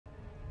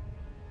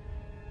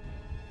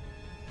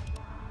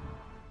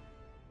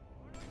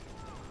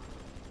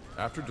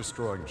After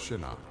destroying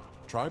Shinnok,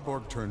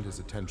 Triborg turned his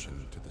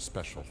attention to the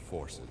Special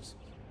Forces.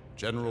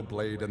 General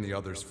Blade and the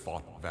others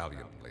fought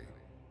valiantly,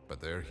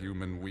 but their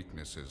human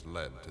weaknesses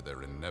led to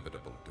their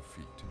inevitable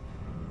defeat.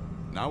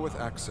 Now with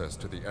access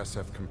to the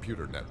SF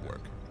computer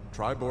network,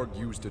 Triborg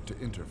used it to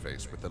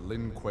interface with the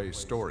Lin Kuei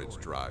storage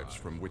drives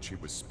from which he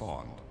was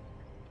spawned.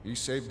 He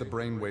saved the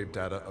brainwave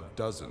data of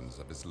dozens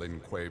of his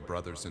Lin Kuei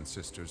brothers and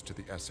sisters to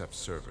the SF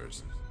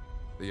servers.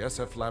 The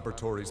SF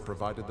laboratories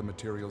provided the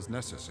materials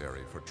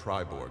necessary for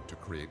Triborg to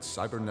create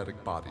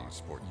cybernetic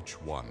bodies for each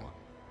one.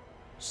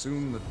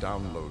 Soon the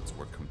downloads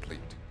were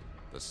complete.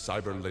 The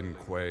Cyber Lin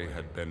Kuei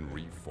had been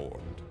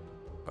reformed.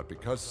 But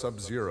because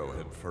Sub-Zero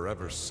had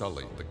forever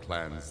sullied the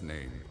clan's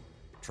name,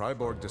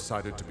 Triborg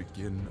decided to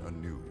begin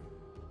anew.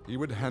 He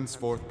would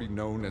henceforth be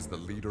known as the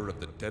leader of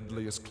the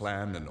deadliest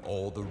clan in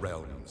all the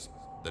realms,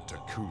 the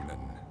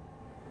Takunin.